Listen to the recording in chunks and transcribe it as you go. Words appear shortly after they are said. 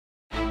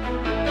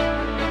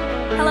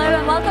Hello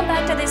and welcome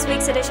back to this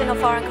week's edition of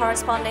Foreign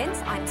Correspondents.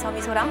 I'm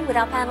Somi Sorang with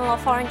our panel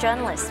of foreign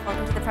journalists.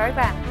 Welcome to the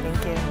program.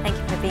 Thank you. Thank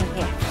you for being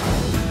here.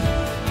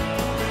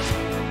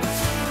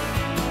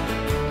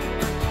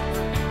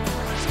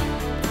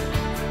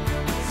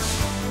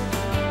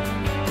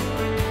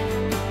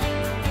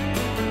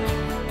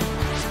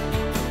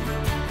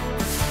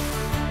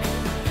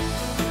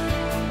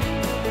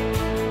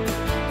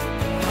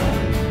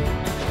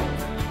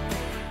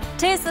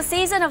 Tis the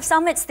season of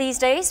summits these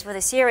days, with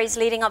a series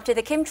leading up to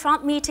the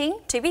Kim-Trump meeting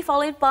to be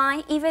followed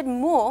by even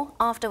more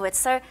afterwards.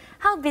 So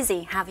how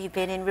busy have you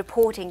been in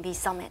reporting these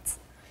summits?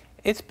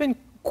 It's been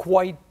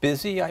quite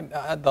busy.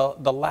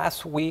 The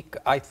last week,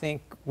 I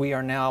think we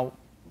are now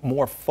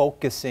more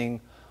focusing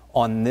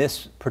on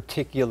this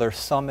particular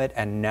summit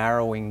and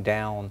narrowing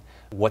down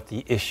what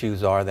the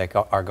issues are that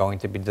are going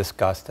to be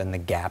discussed and the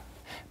gap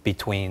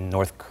between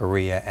North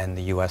Korea and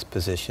the U.S.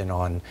 position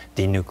on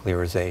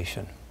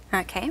denuclearization.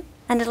 Okay.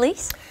 And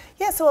Elise?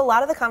 Yeah, so a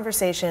lot of the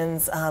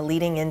conversations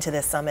leading into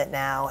this summit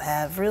now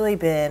have really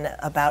been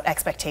about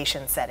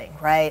expectation setting,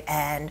 right?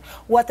 And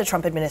what the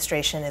Trump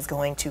administration is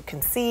going to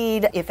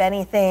concede, if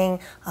anything,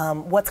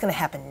 what's going to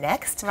happen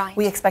next. Right.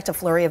 We expect a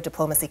flurry of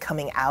diplomacy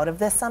coming out of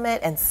this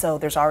summit, and so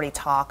there's already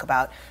talk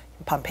about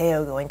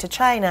Pompeo going to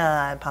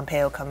China and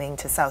Pompeo coming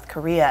to South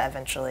Korea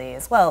eventually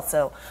as well.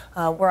 So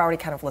we're already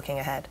kind of looking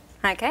ahead.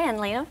 Okay, and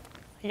Lena?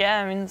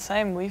 Yeah, I mean,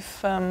 same.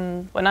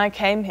 When I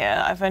came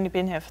here, I've only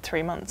been here for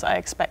 3 months. I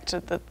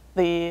expected that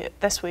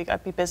this week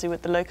I'd be busy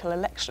with the local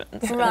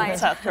elections in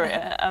South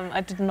Korea. I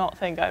did not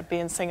think I'd be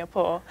in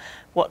Singapore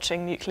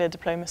watching nuclear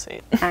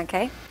diplomacy.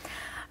 Okay.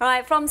 All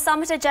right, from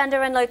summit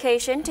agenda and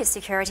location to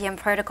security and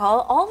protocol,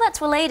 all that's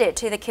related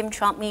to the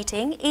Kim-Trump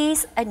meeting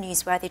is a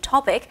newsworthy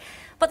topic.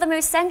 But the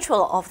most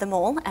central of them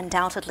all,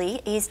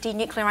 undoubtedly, is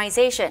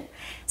denuclearization.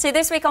 So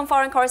this week on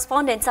Foreign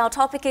Correspondents, our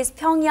topic is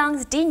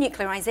Pyongyang's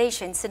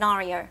denuclearization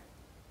scenario.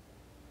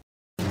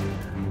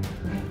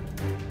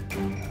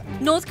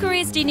 North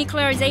Korea's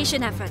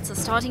denuclearization efforts are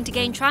starting to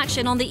gain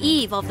traction on the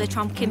eve of the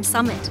Trump-Kim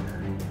summit.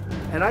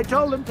 And I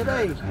told him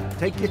today,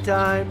 take your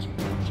time.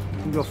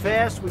 We can go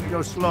fast, we can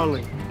go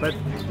slowly. But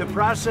the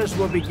process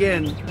will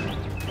begin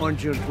on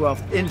June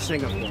 12th in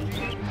Singapore.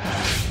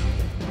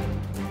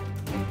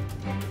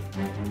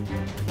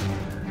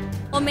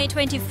 On May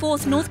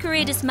 24th, North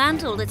Korea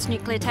dismantled its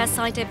nuclear test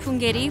site at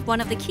Punggye-ri,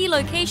 one of the key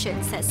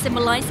locations that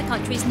symbolized the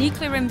country's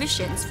nuclear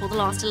ambitions for the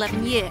last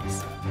 11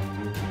 years.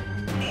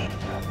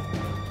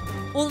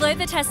 Although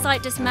the test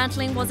site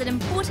dismantling was an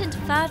important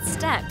first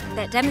step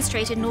that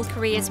demonstrated North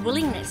Korea's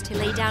willingness to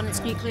lay down its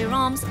nuclear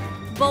arms,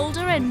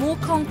 bolder and more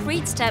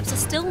concrete steps are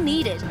still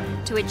needed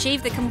to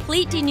achieve the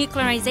complete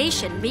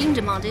denuclearization being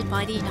demanded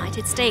by the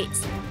United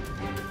States.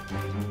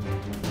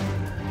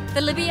 The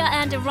Libya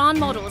and Iran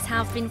models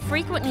have been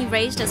frequently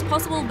raised as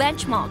possible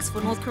benchmarks for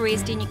North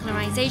Korea's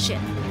denuclearization.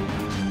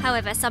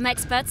 However, some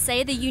experts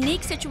say the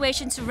unique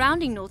situation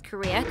surrounding North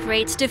Korea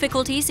creates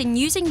difficulties in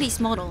using these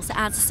models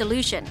as a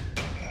solution.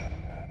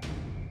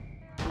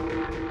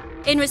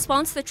 In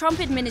response, the Trump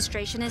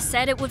administration has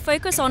said it would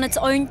focus on its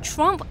own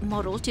Trump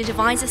model to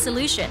devise a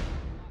solution.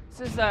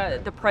 This is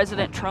the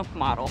President Trump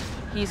model.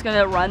 He's going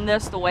to run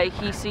this the way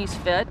he sees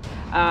fit.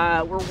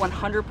 We're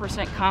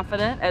 100%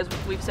 confident, as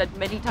we've said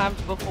many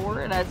times before,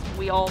 and as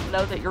we all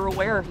know that you're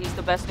aware, he's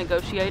the best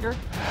negotiator.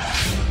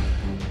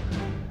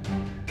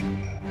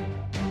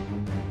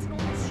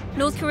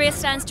 North Korea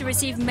stands to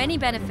receive many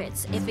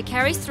benefits if it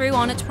carries through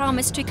on its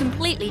promise to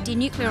completely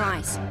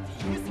denuclearize.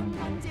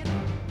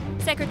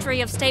 Secretary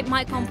of State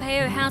Mike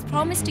Pompeo has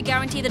promised to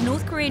guarantee the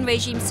North Korean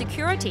regime's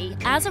security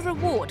as a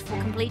reward for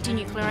complete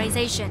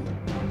denuclearization.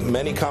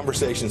 Many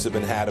conversations have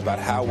been had about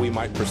how we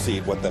might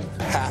proceed, what the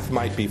path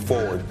might be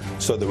forward,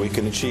 so that we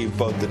can achieve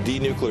both the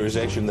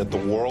denuclearization that the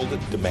world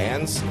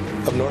demands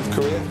of North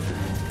Korea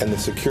and the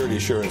security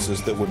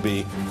assurances that would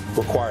be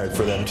required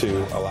for them to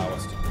allow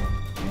us to.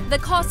 The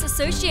costs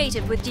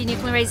associated with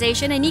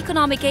denuclearization and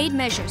economic aid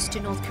measures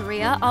to North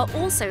Korea are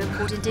also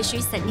important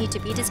issues that need to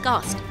be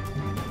discussed.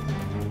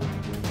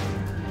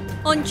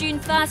 On June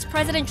 1st,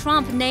 President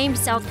Trump named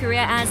South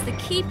Korea as the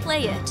key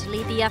player to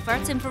lead the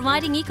efforts in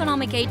providing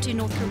economic aid to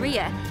North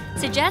Korea,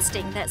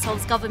 suggesting that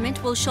Seoul's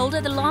government will shoulder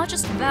the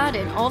largest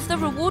burden of the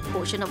reward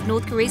portion of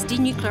North Korea's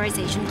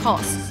denuclearization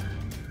costs.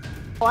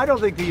 I don't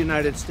think the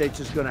United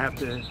States is going to have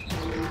to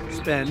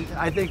spend.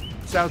 I think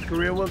South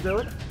Korea will do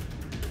it.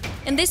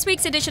 In this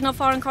week's edition of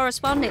Foreign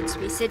Correspondents,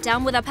 we sit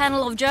down with a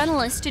panel of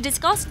journalists to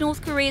discuss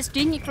North Korea's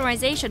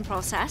denuclearization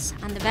process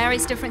and the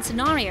various different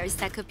scenarios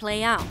that could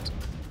play out.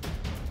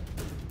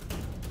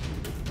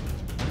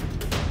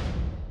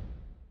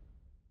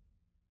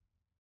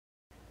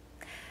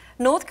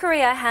 North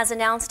Korea has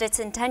announced its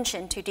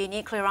intention to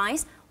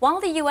denuclearize,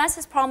 while the US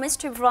has promised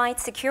to provide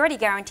security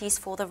guarantees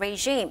for the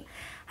regime.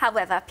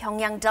 However,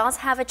 Pyongyang does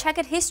have a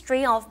checkered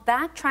history of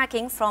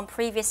backtracking from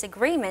previous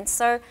agreements,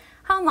 so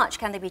how much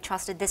can they be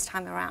trusted this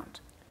time around?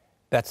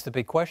 That's the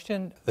big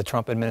question. The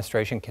Trump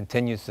administration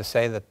continues to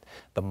say that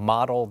the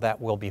model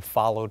that will be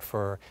followed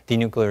for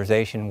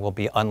denuclearization will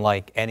be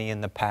unlike any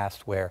in the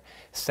past, where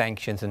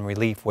sanctions and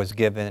relief was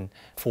given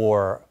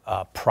for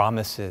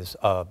promises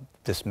of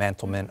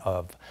dismantlement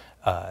of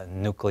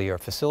nuclear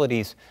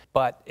facilities.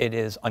 But it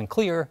is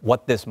unclear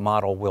what this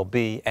model will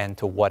be and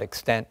to what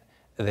extent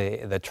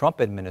the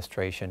Trump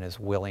administration is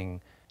willing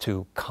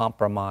to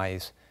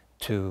compromise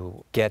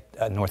to get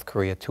North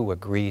Korea to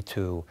agree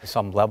to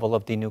some level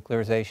of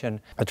denuclearization.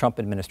 The Trump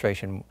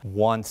administration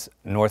wants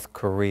North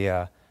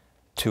Korea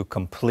to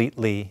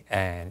completely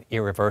and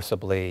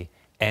irreversibly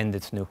end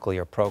its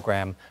nuclear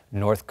program.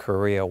 North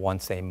Korea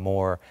wants a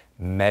more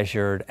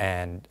measured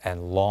and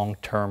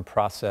long-term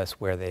process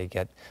where they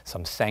get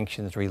some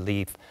sanctions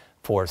relief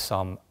for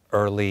some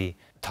early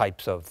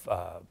types of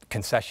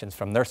concessions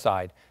from their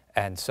side.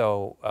 And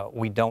so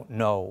we don't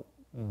know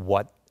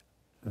what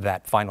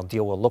that final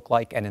deal will look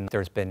like, and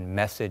there's been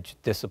message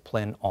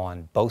discipline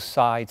on both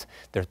sides.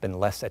 There's been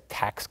less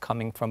attacks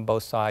coming from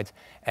both sides,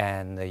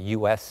 and the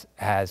U.S.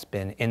 has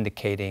been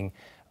indicating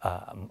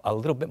a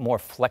little bit more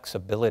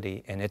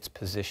flexibility in its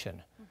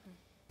position.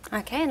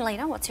 Okay, and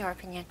Lena, what's your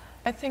opinion?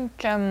 I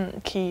think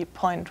key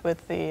point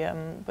with the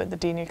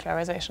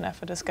denuclearization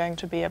effort is going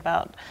to be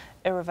about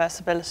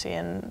irreversibility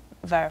and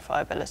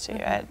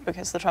verifiability, right?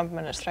 Because the Trump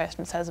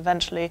administration says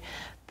eventually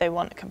they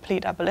want a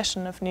complete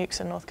abolition of nukes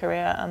in North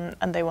Korea,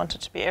 and they want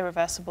it to be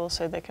irreversible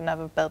so they can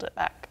never build it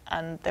back,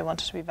 and they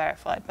want it to be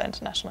verified by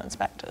international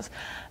inspectors.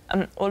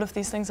 All of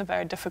these things are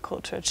very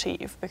difficult to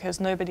achieve because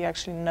nobody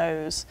actually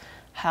knows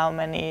how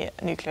many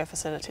nuclear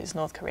facilities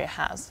North Korea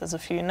has. There's a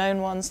few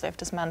known ones. They've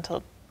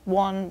dismantled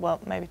one,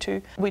 well, maybe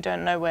two. We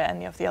don't know where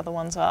any of the other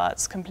ones are.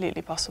 It's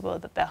completely possible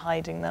that they're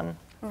hiding them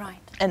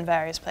in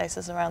various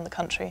places around the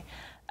country.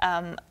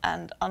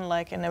 And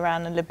unlike in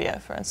Iran and Libya,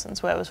 for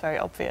instance, where it was very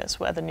obvious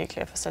where the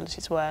nuclear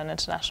facilities were and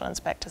international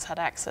inspectors had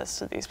access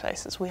to these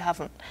places, we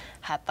haven't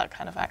had that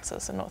kind of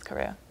access in North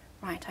Korea.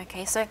 Right,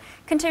 okay, so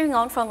continuing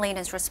on from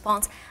Lena's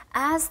response,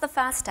 as the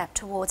first step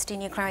towards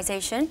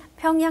denuclearization,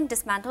 Pyongyang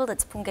dismantled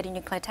its Punggye-ri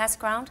nuclear test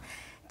ground.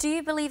 Do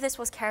you believe this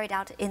was carried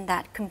out in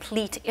that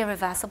complete,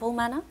 irreversible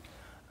manner?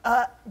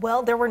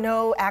 Well, there were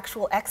no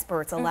actual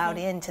experts allowed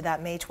into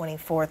that May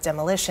 24th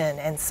demolition,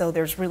 and so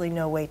there's really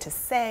no way to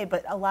say,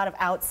 but a lot of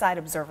outside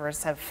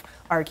observers have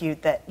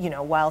argued that, you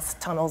know, whilst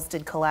tunnels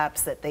did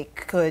collapse, that they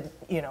could,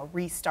 you know,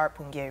 restart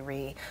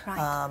Punggye-ri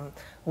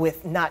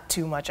with not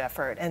too much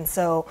effort. And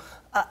so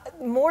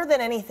more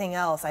than anything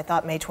else, I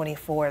thought May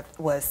 24th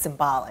was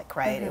symbolic,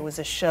 right? It was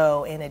a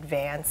show in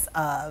advance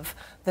of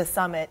the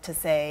summit to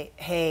say,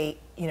 hey,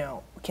 you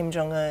know, Kim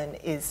Jong-un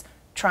is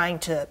trying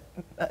to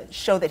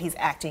show that he's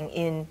acting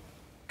in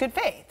good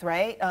faith,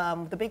 right?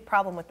 The big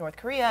problem with North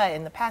Korea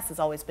in the past has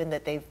always been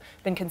that they've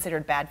been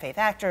considered bad faith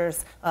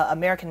actors.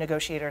 American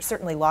negotiators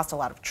certainly lost a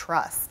lot of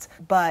trust.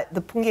 But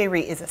the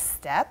Punggye-ri is a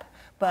step.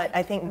 But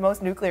I think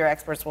most nuclear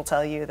experts will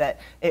tell you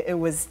that it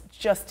was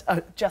just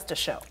a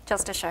show.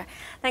 Just a show.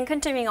 Then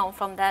continuing on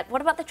from that,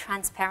 what about the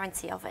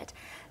transparency of it?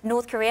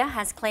 North Korea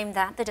has claimed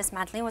that the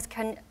dismantling was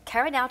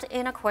carried out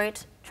in a,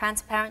 quote,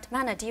 transparent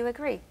manner. Do you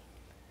agree?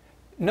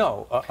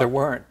 No, there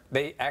weren't.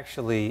 They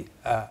actually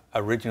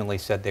originally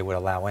said they would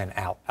allow in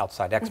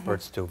outside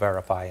experts to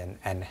verify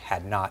and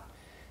had not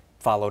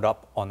followed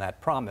up on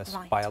that promise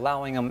by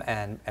allowing them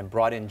and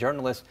brought in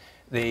journalists.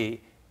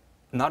 They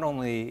not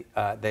only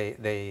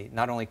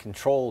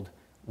controlled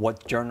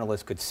what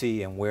journalists could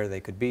see and where they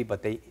could be,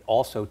 but they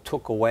also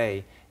took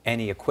away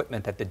any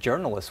equipment that the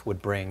journalists would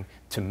bring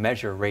to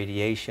measure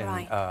radiation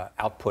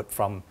output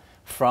from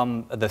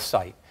the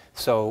site.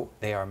 So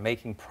they are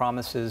making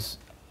promises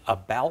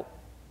about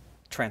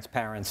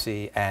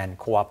transparency and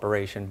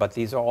cooperation, but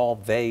these are all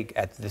vague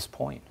at this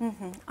point.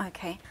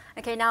 Okay.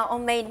 Okay, now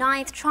on May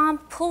 9th,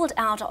 Trump pulled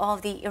out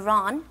of the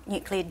Iran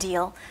nuclear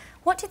deal.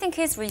 What do you think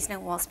his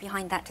reasoning was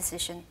behind that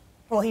decision?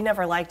 Well, he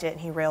never liked it and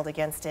he railed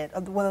against it.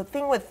 Well, the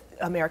thing with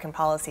American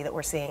policy that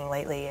we're seeing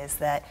lately is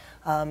that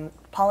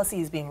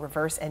policy is being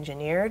reverse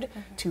engineered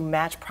to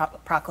match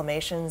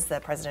proclamations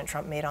that President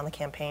Trump made on the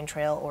campaign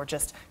trail, or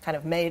just kind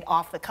of made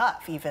off the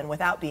cuff, even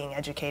without being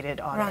educated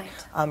on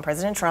it.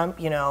 President Trump,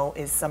 you know,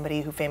 is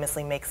somebody who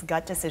famously makes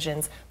gut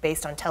decisions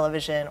based on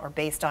television or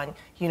based on,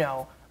 you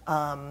know,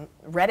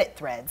 Reddit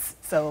threads,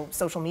 so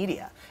social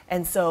media.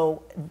 And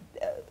so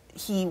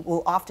he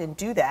will often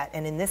do that,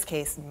 and in this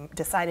case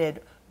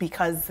decided,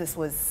 because this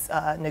was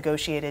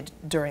negotiated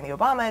during the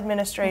Obama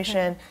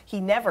administration, he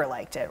never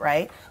liked it,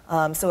 right?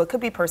 So it could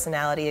be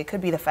personality. It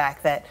could be the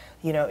fact that,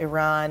 you know,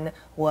 Iran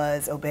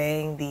was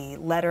obeying the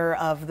letter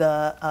of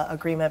the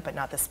agreement, but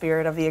not the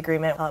spirit of the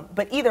agreement.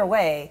 But either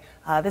way,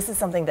 this is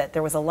something that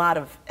there was a lot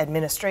of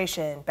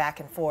administration back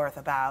and forth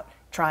about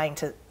trying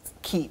to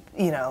keep,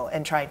 you know,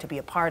 and trying to be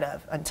a part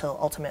of, until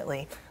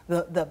ultimately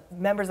the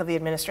members of the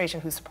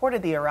administration who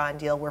supported the Iran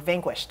deal were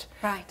vanquished.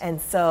 And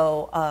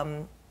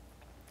so,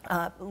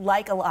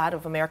 like a lot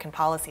of American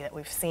policy that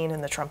we've seen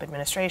in the Trump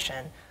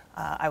administration,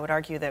 I would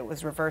argue that it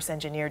was reverse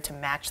engineered to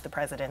match the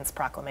president's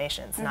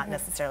proclamations, not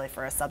necessarily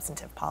for a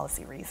substantive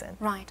policy reason.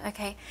 Right,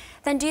 okay.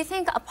 Then do you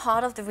think a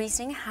part of the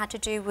reasoning had to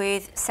do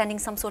with sending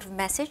some sort of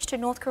message to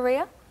North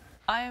Korea?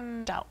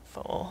 I'm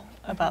doubtful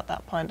about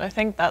that point. I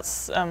think that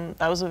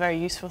was a very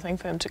useful thing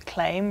for him to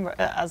claim,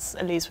 as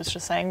Elise was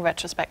just saying,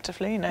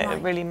 retrospectively. You know, right.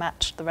 It really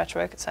matched the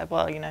rhetoric. It said,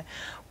 well, you know,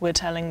 we're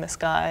telling this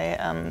guy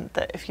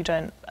that if you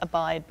don't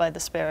abide by the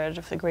spirit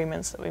of the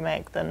agreements that we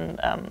make, then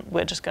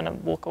we're just going to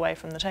walk away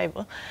from the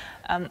table.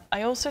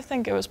 I also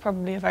think it was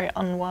probably a very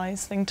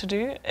unwise thing to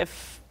do,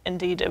 if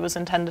indeed it was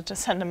intended to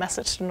send a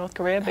message to North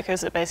Korea,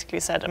 because it basically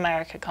said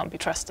America can't be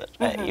trusted.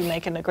 You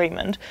make an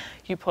agreement,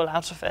 you pull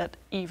out of it,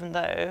 even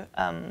though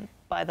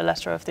by the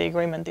letter of the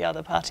agreement the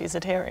other party is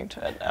adhering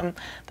to it.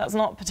 That's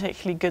not a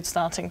particularly good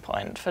starting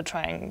point for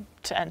trying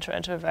to enter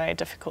into a very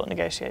difficult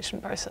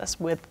negotiation process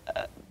with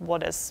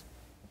what is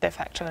de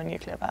facto a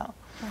nuclear power.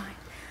 Right.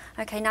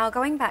 Okay, now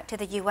going back to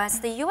the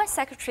US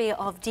Secretary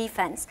of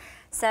Defense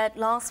said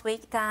last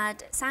week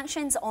that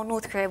sanctions on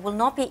North Korea will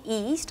not be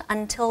eased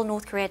until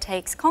North Korea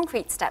takes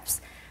concrete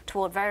steps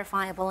toward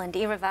verifiable and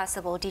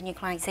irreversible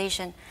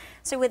denuclearization.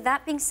 So with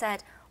that being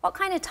said, what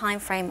kind of time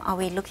frame are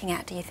we looking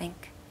at, do you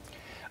think?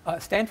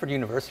 Stanford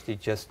University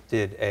just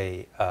did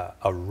a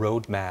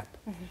roadmap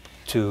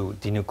to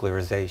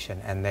denuclearization,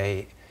 and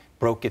they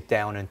broke it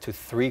down into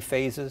 3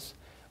 phases,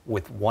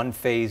 with one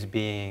phase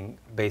being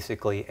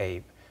basically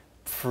a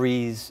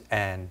freeze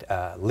and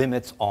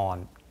limits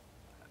on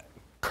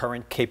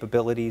current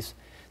capabilities,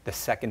 the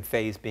second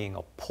phase being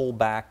a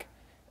pullback,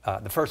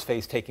 the first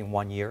phase taking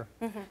 1 year,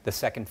 the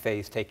second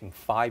phase taking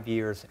 5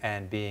 years,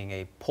 and being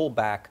a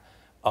pullback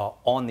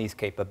on these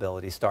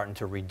capabilities, starting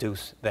to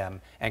reduce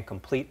them, and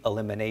complete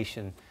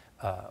elimination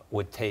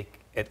would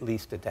take at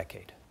least a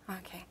decade.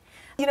 Okay.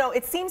 You know,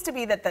 it seems to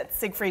be that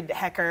Siegfried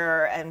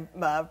Hecker and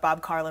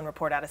Bob Carlin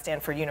report out of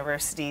Stanford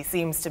University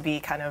seems to be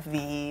kind of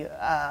the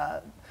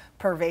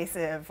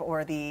pervasive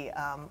or the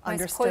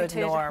understood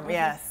norm,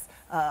 yes,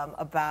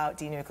 about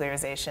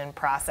denuclearization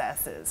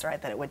processes,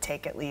 right? That it would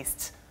take at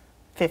least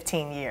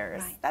 15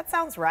 years. Right. That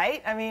sounds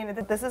right. I mean,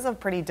 this is a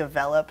pretty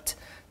developed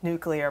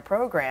nuclear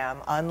program,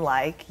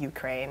 unlike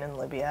Ukraine and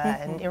Libya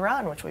and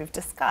Iran, which we've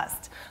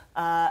discussed.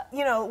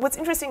 You know, what's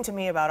interesting to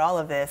me about all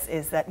of this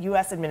is that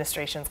U.S.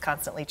 administrations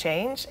constantly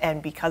change,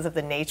 and because of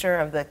the nature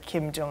of the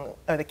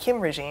Kim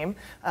regime,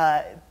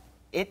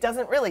 it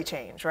doesn't really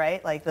change,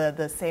 right? Like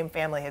the same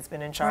family has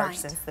been in charge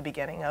since the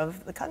beginning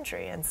of the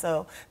country. And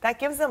so that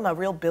gives them a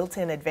real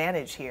built-in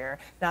advantage here,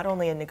 not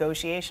only in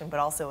negotiation, but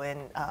also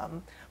in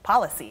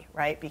policy,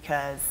 right?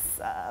 Because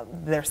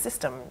their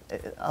system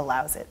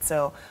allows it.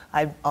 So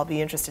I'll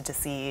be interested to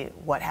see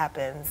what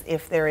happens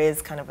if there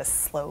is kind of a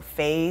slow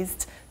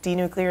phased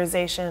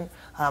denuclearization,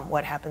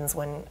 what happens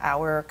when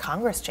our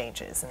Congress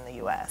changes in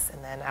the US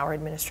and then our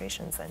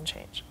administrations then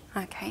change.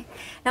 Okay.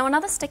 Now,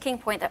 another sticking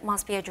point that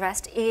must be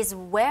addressed is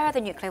where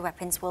the nuclear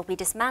weapons will be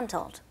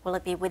dismantled. Will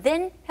it be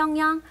within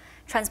Pyongyang,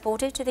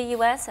 transported to the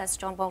US, as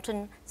John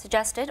Bolton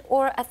suggested,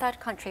 or a third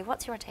country?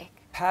 What's your take?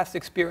 Past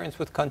experience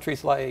with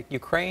countries like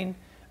Ukraine,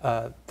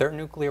 their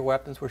nuclear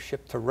weapons were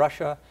shipped to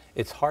Russia.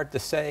 It's hard to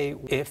say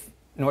if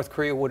North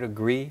Korea would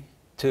agree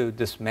to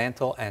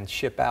dismantle and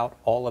ship out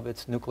all of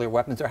its nuclear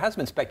weapons. There has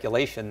been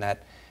speculation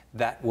that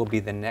that will be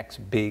the next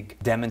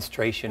big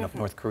demonstration of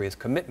North Korea's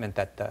commitment,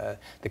 that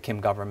the Kim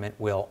government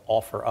will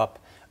offer up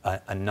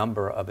a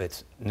number of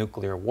its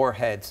nuclear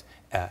warheads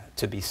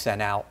to be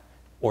sent out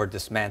or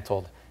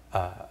dismantled.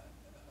 But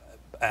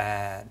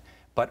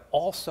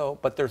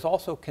there's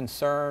also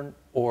concern,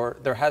 or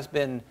there has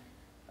been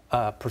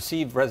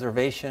perceived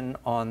reservation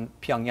on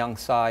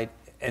Pyongyang's side,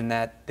 in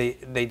that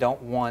they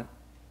don't want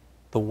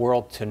the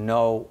world to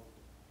know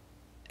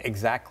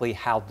exactly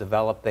how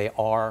developed they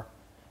are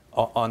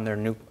on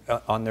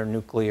their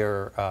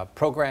nuclear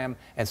program,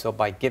 and so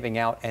by giving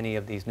out any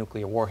of these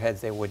nuclear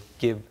warheads, they would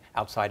give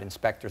outside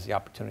inspectors the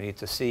opportunity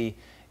to see,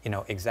 you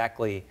know,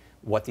 exactly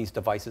what these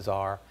devices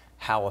are,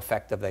 how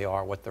effective they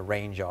are, what the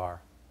range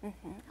are.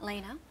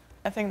 Elena?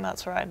 I think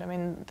that's right. I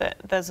mean,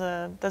 there's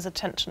a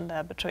tension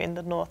there between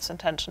the North's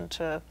intention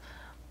to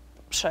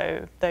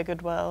show their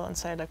goodwill and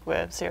say, look,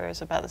 we're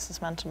serious about this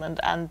dismantlement,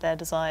 and their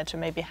desire to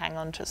maybe hang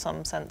on to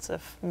some sense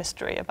of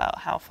mystery about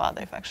how far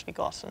they've actually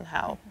got and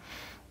how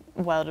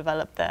well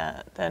developed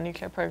their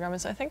nuclear program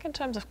is. I think in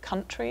terms of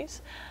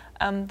countries,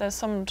 there's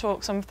some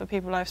talk, some of the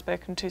people I've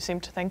spoken to seem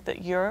to think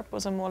that Europe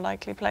was a more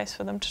likely place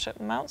for them to ship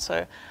them out,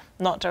 so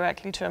not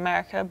directly to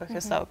America,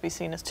 because that would be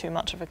seen as too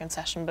much of a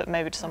concession, but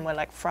maybe to somewhere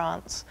like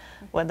France,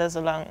 where there's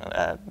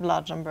a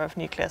large number of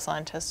nuclear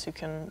scientists who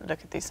can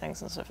look at these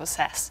things and sort of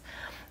assess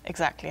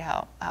exactly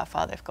how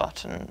far they've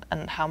got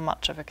and how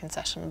much of a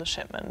concession the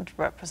shipment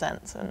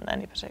represents in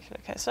any particular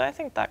case. So I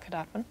think that could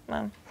happen.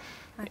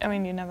 I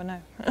mean, you never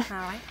know. All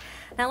right.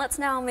 Now let's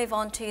move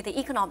on to the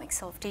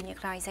economics of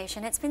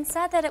denuclearization. It's been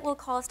said that it will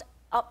cost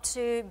up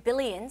to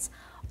billions,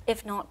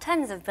 if not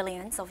tens of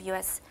billions of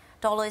US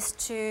dollars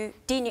to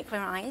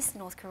denuclearize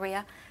North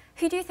Korea.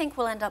 Who do you think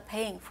will end up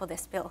paying for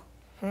this bill?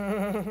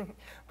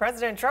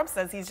 President Trump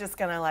says he's just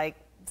going to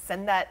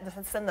send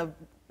the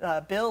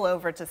bill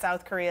over to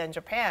South Korea and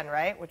Japan,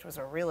 right? Which was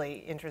a really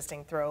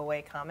interesting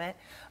throwaway comment.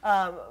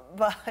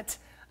 But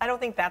I don't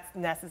think that's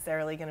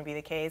necessarily going to be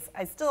the case.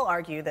 I still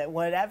argue that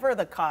whatever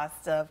the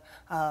cost of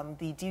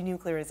the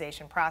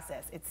denuclearization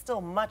process, it's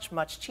still much,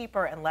 much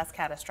cheaper and less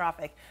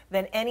catastrophic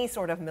than any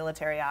sort of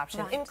military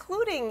option,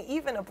 including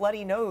even a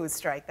bloody nose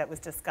strike that was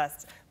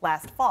discussed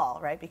last fall,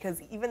 right?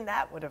 Because even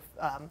that would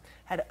have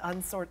had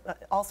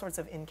all sorts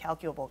of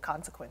incalculable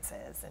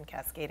consequences and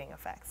cascading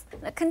effects.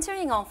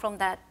 Continuing on from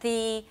that,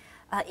 the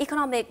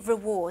economic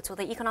rewards or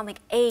the economic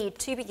aid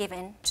to be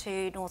given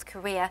to North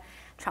Korea,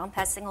 Trump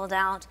has singled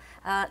out,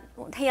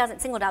 he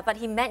hasn't singled out, but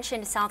he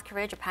mentioned South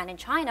Korea, Japan, and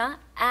China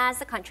as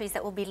the countries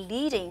that will be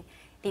leading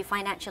the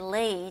financial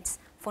aids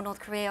for North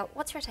Korea.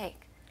 What's your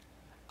take?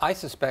 I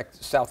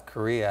suspect South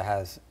Korea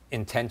has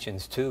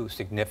intentions to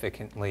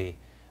significantly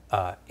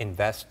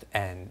invest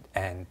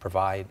and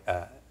provide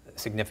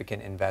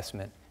significant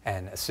investment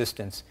and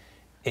assistance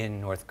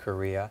in North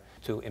Korea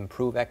to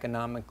improve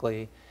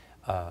economically.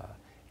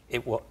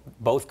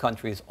 Both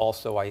countries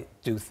also, I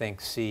do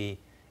think, see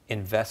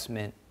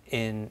investment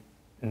in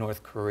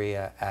North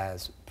Korea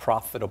as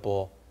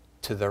profitable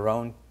to their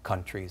own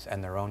countries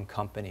and their own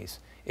companies.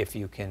 If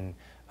you can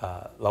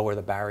lower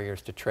the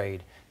barriers to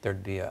trade,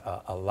 there'd be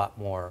a lot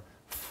more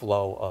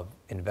flow of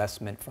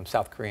investment from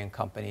South Korean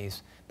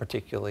companies,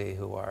 particularly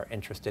who are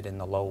interested in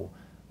the low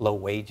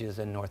wages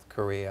in North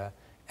Korea,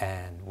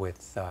 and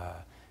with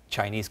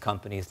Chinese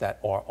companies that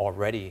are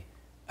already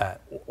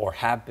or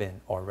have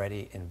been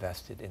already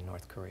invested in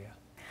North Korea.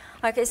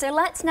 Okay, so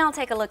let's now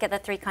take a look at the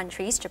three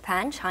countries,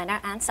 Japan,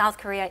 China, and South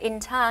Korea in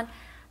turn.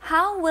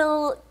 How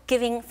will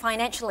giving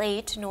financial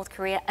aid to North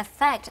Korea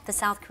affect the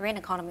South Korean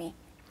economy?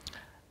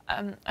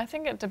 I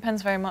think it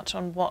depends very much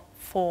on what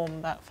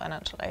form that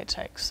financial aid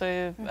takes.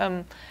 So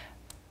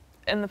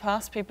in the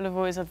past, people have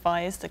always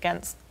advised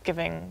against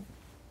giving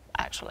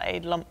actual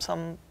aid, lump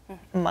sum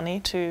money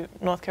to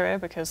North Korea,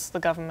 because the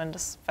government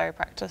is very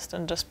practiced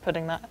in just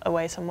putting that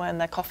away somewhere in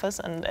their coffers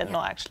and it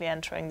not actually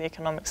entering the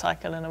economic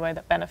cycle in a way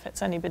that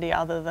benefits anybody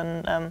other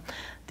than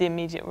the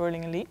immediate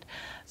ruling elite.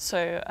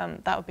 So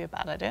that would be a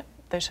bad idea.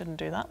 They shouldn't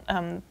do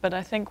that. But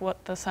I think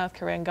what the South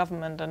Korean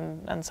government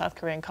and South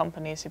Korean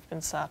companies who've been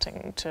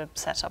starting to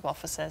set up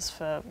offices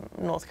for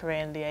North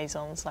Korean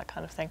liaisons, that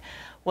kind of thing,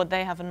 what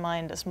they have in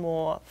mind is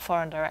more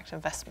foreign direct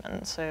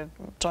investment, so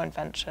joint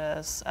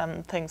ventures,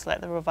 things like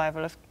the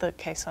revival of the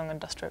Kaesong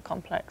Industrial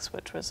Complex,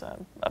 which was a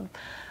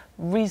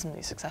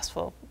reasonably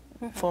successful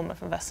form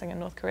of investing in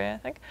North Korea, I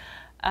think.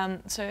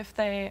 So if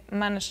they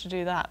manage to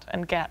do that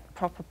and get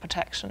proper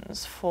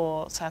protections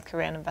for South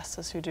Korean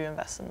investors who do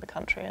invest in the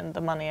country, and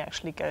the money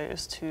actually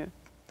goes to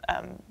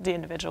the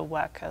individual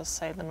workers,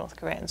 say the North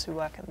Koreans who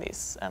work in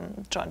these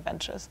joint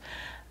ventures,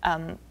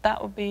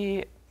 that would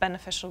be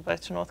beneficial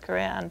both to North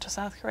Korea and to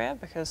South Korea,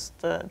 because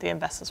the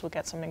investors will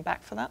get something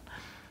back for that.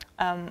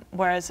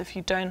 Whereas if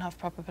you don't have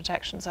proper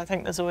protections, I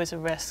think there's always a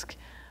risk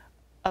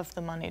of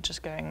the money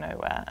just going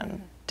nowhere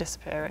and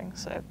disappearing.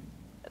 So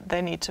they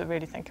need to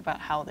really think about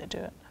how they do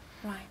it.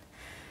 Right.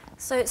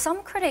 So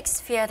some critics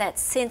fear that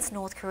since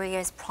North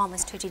Korea's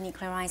promise to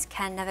denuclearize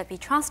can never be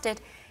trusted,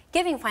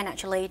 giving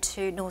financial aid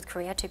to North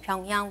Korea, to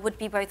Pyongyang, would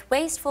be both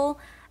wasteful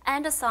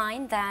and a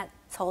sign that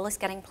Seoul is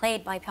getting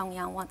played by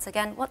Pyongyang once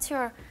again. What's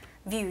your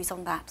views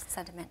on that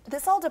sentiment?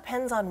 This all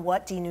depends on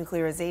what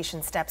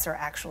denuclearization steps are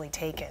actually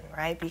taken,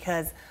 right?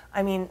 Because,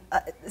 I mean,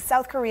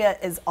 South Korea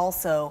is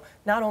also,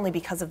 not only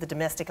because of the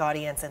domestic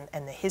audience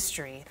and the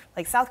history,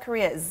 like South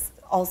Korea is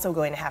also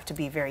going to have to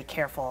be very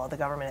careful. The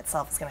government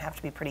itself is going to have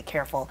to be pretty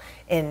careful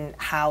in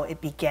how it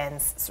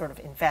begins sort of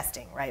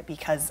investing, right?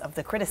 Because of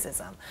the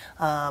criticism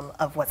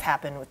of what's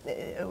happened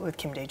with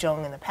Kim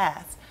Dae-jung in the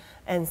past.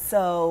 And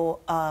so,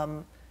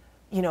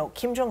 you know,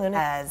 Kim Jong-un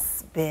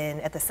has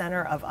been at the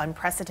center of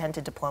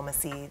unprecedented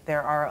diplomacy.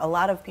 There are a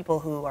lot of people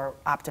who are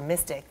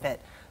optimistic that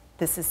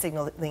this is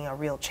signaling a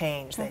real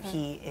change, that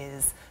he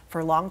is,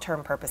 for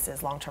long-term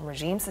purposes, long-term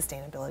regime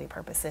sustainability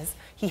purposes,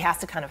 he has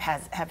to kind of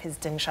have his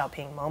Deng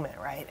Xiaoping moment,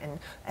 right,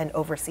 and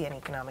oversee an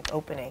economic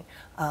opening.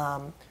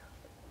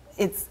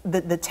 It's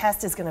the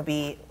test is going to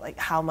be like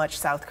how much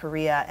South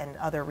Korea and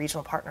other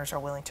regional partners are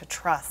willing to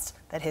trust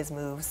that his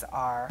moves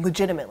are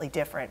legitimately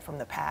different from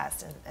the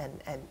past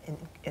and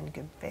in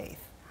good faith.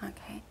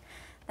 Okay.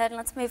 Then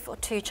let's move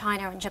to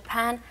China and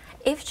Japan.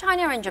 If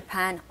China and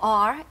Japan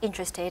are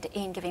interested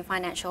in giving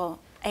financial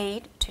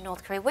aid to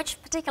North Korea,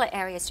 which particular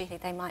areas do you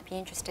think they might be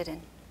interested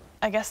in?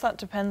 I guess that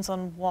depends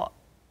on what,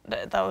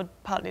 that would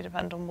partly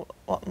depend on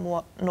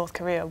what North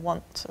Korea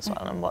wants as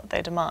well and what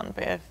they demand.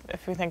 But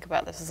if we think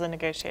about this as a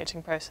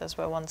negotiating process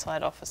where one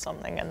side offers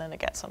something and then it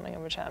gets something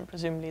in return,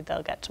 presumably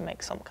they'll get to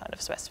make some kind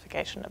of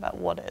specification about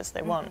what it is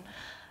they want.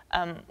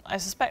 I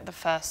suspect the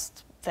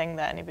first thing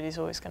that anybody's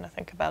always going to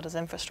think about is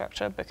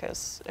infrastructure,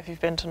 because if you've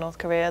been to North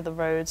Korea, the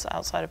roads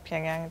outside of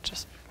Pyongyang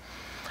just,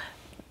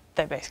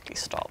 they basically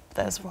stop.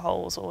 There's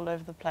holes all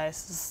over the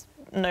place. There's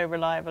no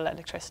reliable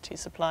electricity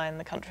supply in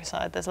the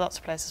countryside. There's lots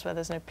of places where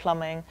there's no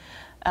plumbing,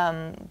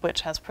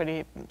 which has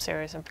pretty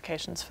serious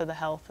implications for the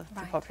health of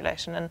the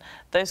population. And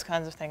those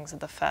kinds of things are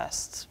the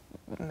first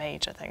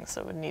major things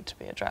that would need to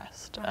be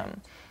addressed.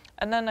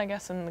 And then I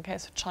guess in the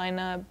case of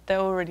China, they're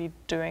already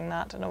doing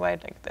that in a way.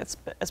 Like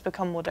it's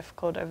become more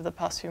difficult over the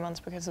past few months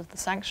because of the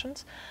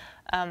sanctions.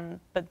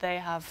 But they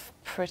have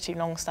pretty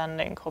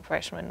long-standing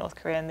cooperation with North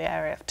Korea in the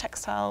area of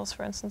textiles,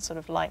 for instance, sort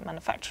of light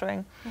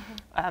manufacturing.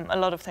 A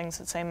lot of things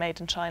that say made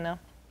in China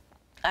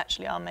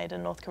actually are made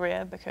in North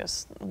Korea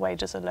because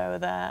wages are lower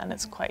there, and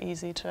it's quite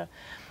easy to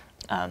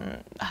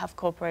have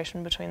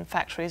cooperation between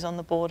factories on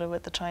the border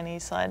with the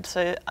Chinese side.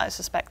 So I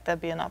suspect there'll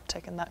be an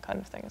uptick in that kind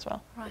of thing as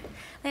well. Right.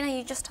 Lena,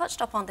 you just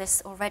touched upon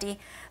this already,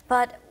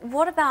 but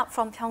what about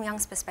from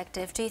Pyongyang's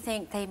perspective? Do you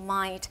think they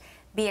might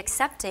be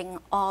accepting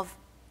of,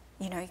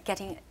 you know,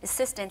 getting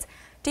assistance?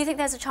 Do you think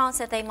there's a chance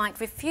that they might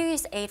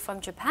refuse aid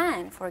from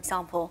Japan, for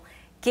example,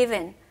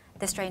 given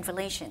the strained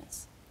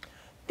relations?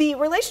 The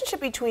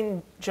relationship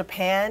between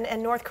Japan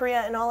and North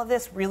Korea and all of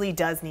this really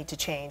does need to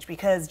change,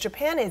 because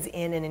Japan is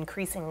in an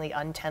increasingly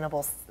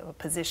untenable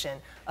position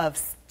of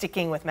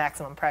sticking with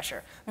maximum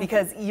pressure.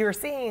 Because you're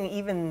seeing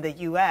even the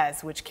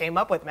U.S., which came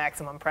up with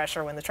maximum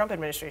pressure when the Trump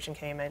administration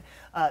came in,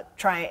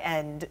 try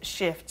and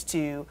shift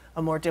to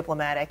a more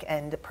diplomatic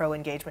and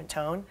pro-engagement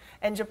tone.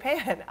 And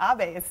Japan,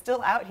 Abe, is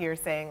still out here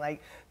saying,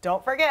 like,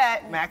 don't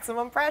forget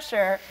maximum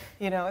pressure,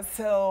 you know.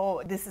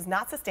 So this is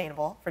not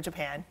sustainable for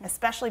Japan,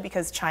 especially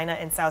because China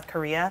and South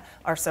Korea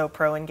are so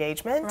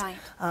pro-engagement.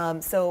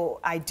 Right. So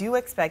I do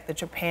expect that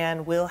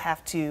Japan will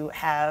have to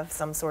have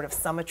some sort of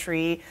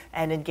symmetry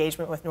and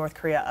engagement with North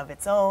Korea of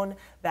its own.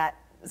 That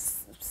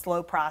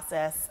slow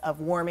process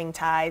of warming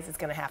ties is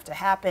going to have to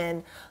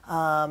happen.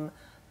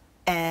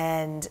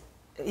 And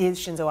is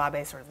Shinzo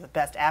Abe sort of the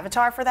best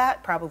avatar for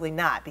that? Probably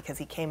not, because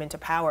he came into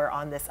power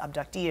on this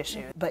abductee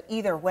issue. But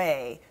either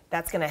way,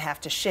 that's going to have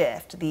to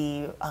shift.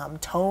 The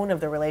tone of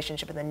the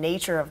relationship and the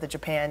nature of the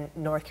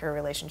Japan-North Korea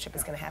relationship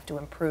is going to have to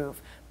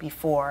improve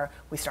before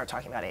we start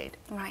talking about aid.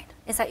 Right.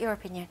 Is that your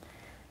opinion?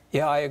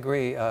 Yeah, I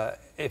agree.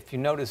 If you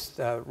noticed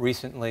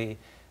recently,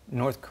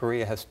 North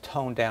Korea has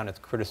toned down its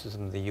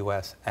criticism of the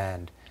U.S.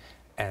 and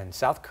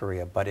South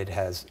Korea, but it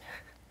has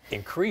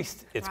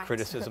increased its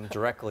criticism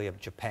directly of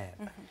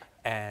Japan.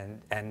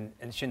 And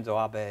Shinzo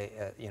Abe,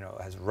 you know,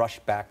 has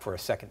rushed back for a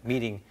second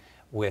meeting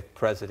with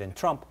President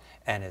Trump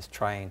and is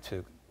trying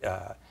to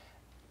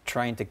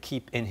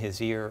keep in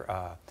his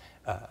ear,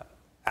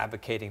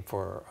 advocating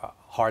for a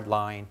hard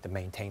line to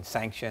maintain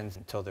sanctions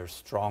until there's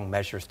strong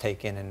measures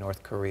taken in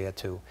North Korea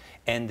to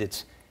end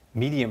its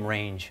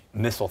medium-range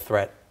missile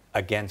threat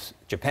against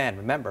Japan.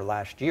 Remember,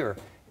 last year,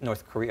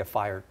 North Korea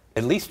fired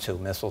at least 2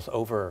 missiles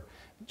over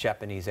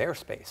Japanese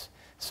airspace.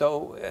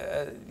 So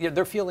you know,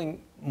 they're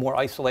feeling more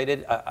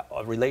isolated.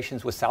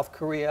 Relations with South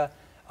Korea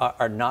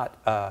are not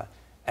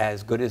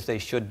as good as they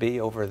should be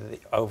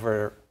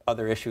over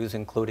other issues,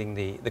 including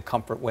the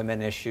comfort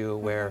women issue,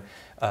 where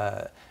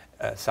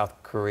South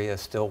Korea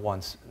still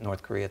wants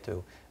North Korea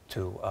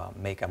to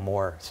make a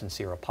more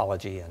sincere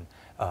apology and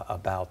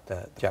about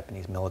the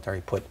Japanese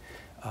military put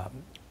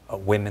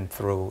women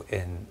through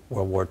in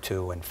World War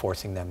II and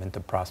forcing them into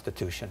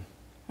prostitution.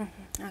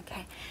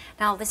 Okay.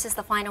 Now, this is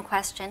the final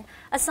question.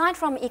 Aside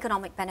from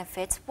economic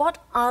benefits, what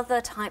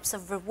other types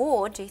of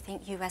reward do you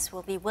think U.S.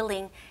 will be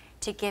willing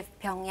to give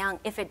Pyongyang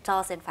if it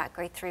does, in fact,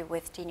 go through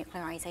with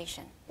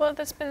denuclearization? Well,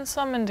 there's been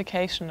some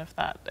indication of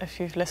that. If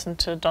you've listened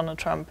to Donald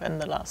Trump in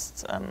the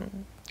last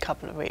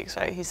couple of weeks,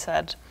 right, he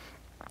said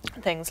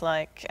things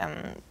like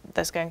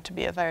there's going to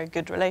be a very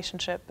good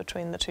relationship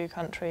between the two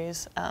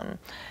countries.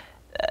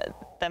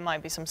 There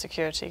might be some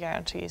security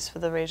guarantees for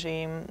the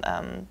regime.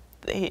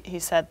 He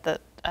said that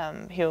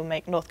he'll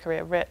make North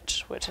Korea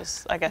rich, which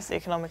is, I guess, the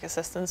economic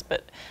assistance,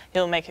 but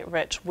he'll make it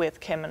rich with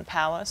Kim in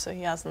power, so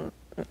he hasn't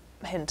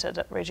hinted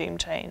at regime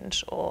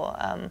change or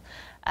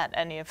at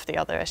any of the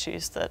other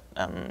issues that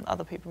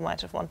other people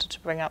might have wanted to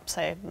bring up,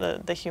 say,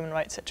 the human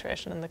rights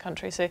situation in the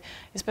country. So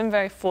he's been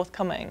very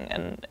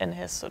forthcoming in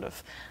his sort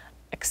of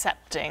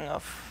accepting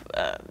of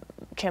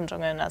Kim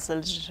Jong-un as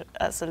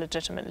a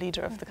legitimate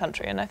leader of the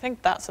country, and I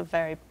think that's a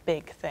very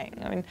big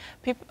thing. I mean,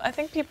 I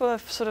think people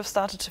have sort of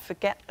started to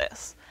forget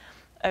this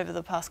over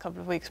the past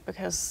couple of weeks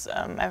because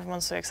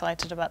everyone's so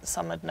excited about the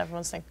summit and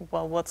everyone's thinking,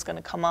 well, what's going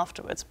to come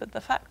afterwards? But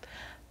the fact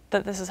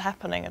that this is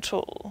happening at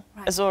all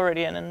is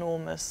already an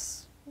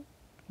enormous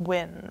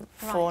win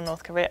for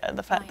North Korea.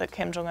 The fact that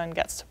Kim Jong-un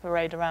gets to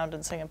parade around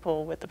in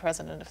Singapore with the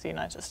President of the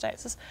United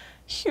States is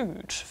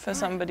huge for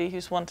somebody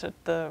who's wanted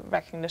the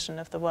recognition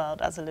of the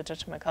world as a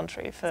legitimate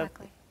country for,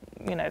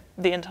 you know,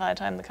 the entire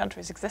time the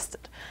country's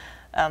existed.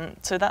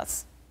 So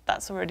that's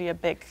already a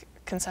big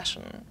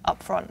concession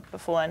up front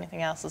before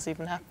anything else has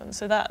even happened.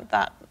 So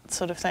that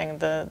sort of thing,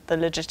 the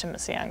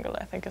legitimacy angle,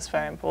 I think is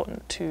very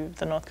important to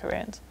the North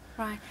Koreans.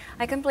 Right.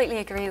 I completely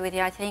agree with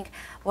you. I think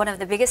one of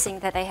the biggest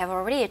things that they have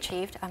already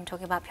achieved, I'm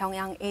talking about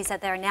Pyongyang, is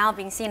that they're now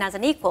being seen as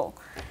an equal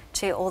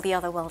to all the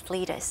other world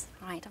leaders.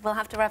 Right. We'll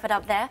have to wrap it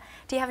up there.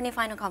 Do you have any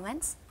final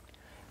comments?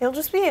 It'll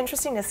just be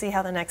interesting to see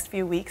how the next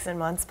few weeks and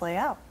months play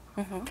out.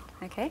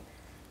 Okay.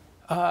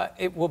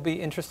 It will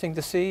be interesting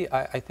to see.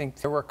 I think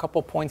there were a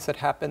couple points that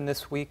happened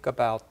this week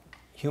about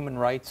human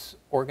rights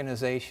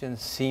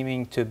organizations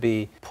seeming to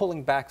be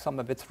pulling back some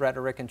of its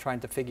rhetoric and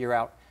trying to figure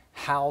out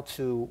how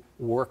to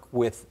work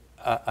with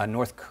a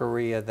North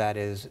Korea that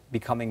is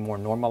becoming more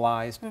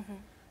normalized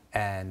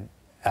and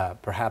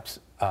perhaps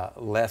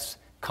less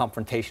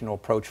confrontational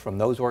approach from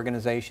those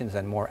organizations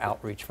and more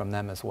outreach from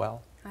them as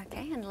well.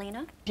 Okay, and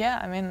Lena? Yeah,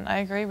 I mean, I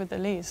agree with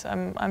Elise.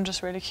 I'm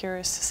just really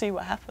curious to see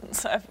what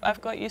happens. I've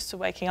got used to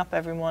waking up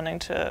every morning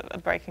to a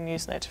breaking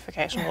news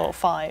notification or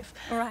 5.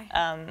 Right.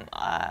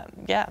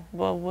 Yeah,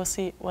 well, we'll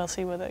see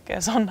whether it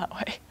goes on that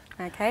way.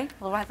 Okay,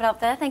 we'll wrap it up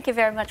there. Thank you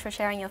very much for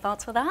sharing your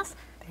thoughts with us.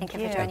 Thank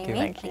you for joining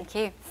me. Thank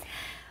you.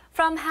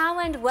 From how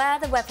and where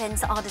the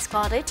weapons are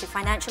discarded to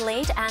financial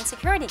aid and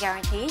security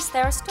guarantees,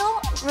 there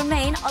still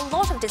remain a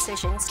lot of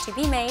decisions to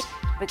be made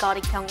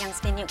regarding Pyongyang's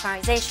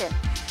denuclearization.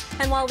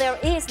 And while there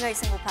is no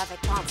single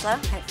perfect answer,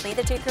 hopefully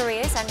the two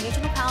Koreas and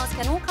regional powers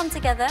can all come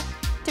together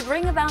to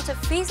bring about a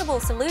feasible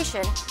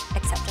solution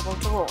acceptable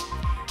to all.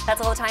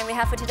 That's all the time we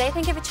have for today.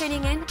 Thank you for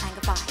tuning in, and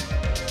goodbye.